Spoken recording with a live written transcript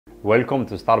Welcome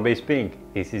to Starbase Ping.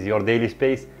 This is your daily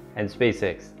space and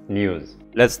SpaceX news.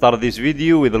 Let's start this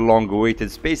video with the long-awaited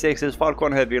SpaceX's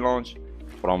Falcon Heavy launch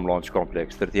from Launch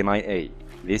Complex 39A.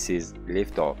 This is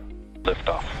Liftoff.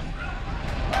 Liftoff.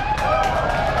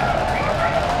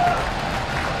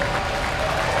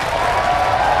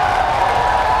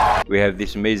 We have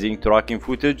this amazing tracking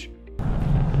footage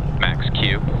Max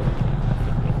Q.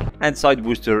 and side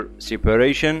booster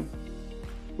separation.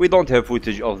 We don't have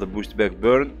footage of the boost back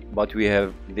burn, but we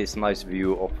have this nice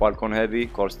view of Falcon Heavy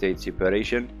core stage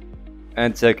separation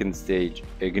and second stage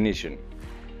ignition.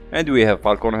 And we have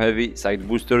Falcon Heavy side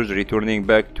boosters returning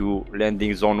back to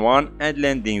landing zone 1 and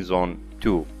landing zone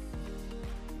 2.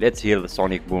 Let's hear the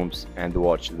sonic booms and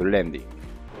watch the landing.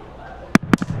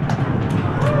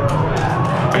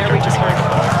 There we just heard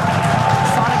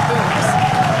sonic booms.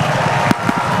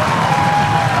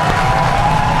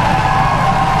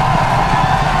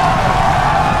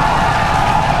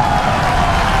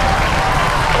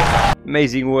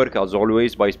 Amazing work as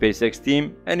always by SpaceX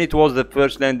team, and it was the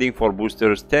first landing for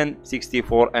boosters 10,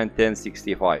 64 and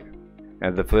 1065,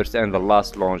 and the first and the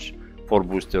last launch for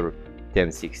booster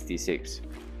 1066.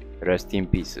 Rest in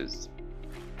pieces.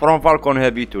 From Falcon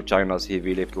Heavy to China's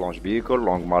heavy lift launch vehicle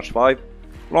Long March 5,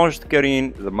 launched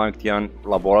carrying the Mengtian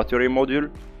laboratory module.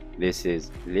 This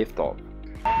is Liftoff.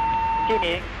 地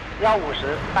名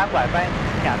150单拐分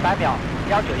2.3秒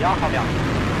191号秒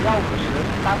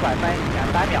150单拐分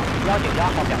2.3秒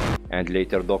191号秒 And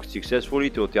later docked successfully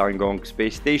to Tiangong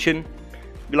space station.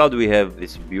 Glad we have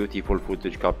this beautiful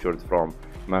footage captured from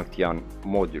Mengtian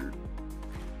module.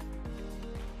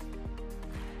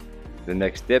 The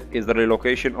next step is the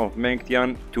relocation of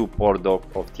Mengtian to port dock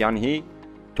of Tianhe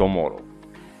tomorrow.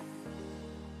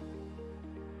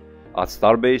 At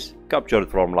Starbase, captured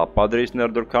from LabPadre's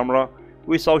Nerder camera,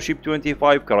 we saw Ship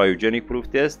 25 cryogenic proof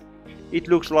test. It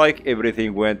looks like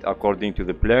everything went according to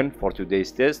the plan for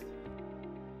today's test,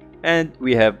 and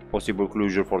we have possible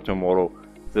closure for tomorrow,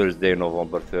 Thursday,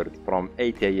 November 3rd from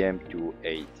 8 AM to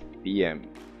 8 PM.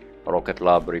 Rocket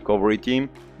Lab recovery team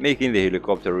making the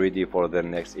helicopter ready for their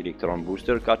next electron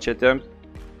booster catch attempt,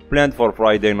 planned for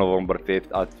Friday, November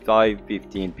 5th at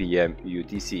 5:15 PM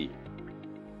UTC.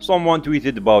 Someone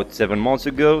tweeted about 7 months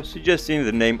ago suggesting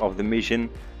the name of the mission,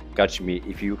 Catch Me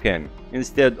If You Can,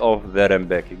 instead of There and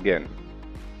Back Again.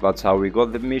 That's how we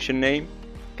got the mission name,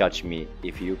 Catch Me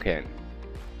If You Can.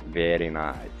 Very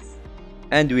nice.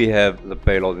 And we have the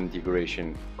payload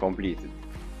integration completed.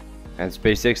 And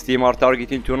SpaceX team are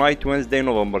targeting tonight, Wednesday,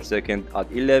 November 2nd at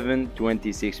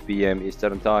 11:26 PM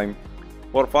Eastern Time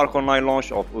for Falcon 9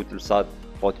 launch of Eutelsat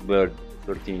Hotbird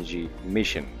 13G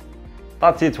mission.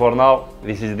 That's it for now.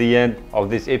 This is the end of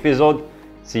this episode.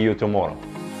 See you tomorrow.